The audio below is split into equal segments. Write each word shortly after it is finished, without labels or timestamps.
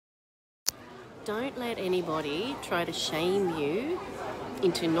Don't let anybody try to shame you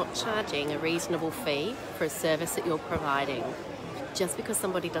into not charging a reasonable fee for a service that you're providing. Just because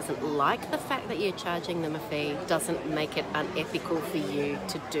somebody doesn't like the fact that you're charging them a fee doesn't make it unethical for you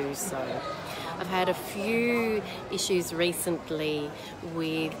to do so. I've had a few issues recently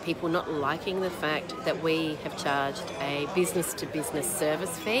with people not liking the fact that we have charged a business-to-business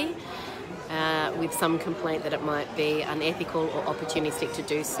service fee, with some complaint that it might be unethical or opportunistic to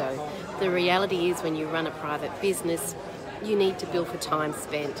do so. The reality is, when you run a private business, you need to bill for time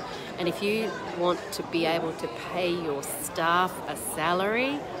spent. And if you want to be able to pay your staff a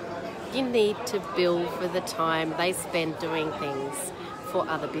salary, you need to bill for the time they spend doing things for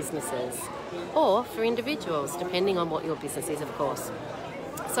other businesses or for individuals, depending on what your business is, of course.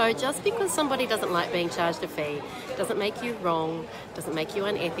 So just because somebody doesn't like being charged a fee doesn't make you wrong, doesn't make you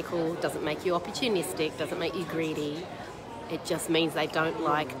unethical, doesn't make you opportunistic, doesn't make you greedy. It just means they don't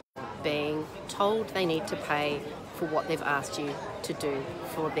like being told they need to pay for what they've asked you to do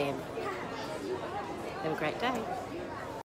for them. Have a great day.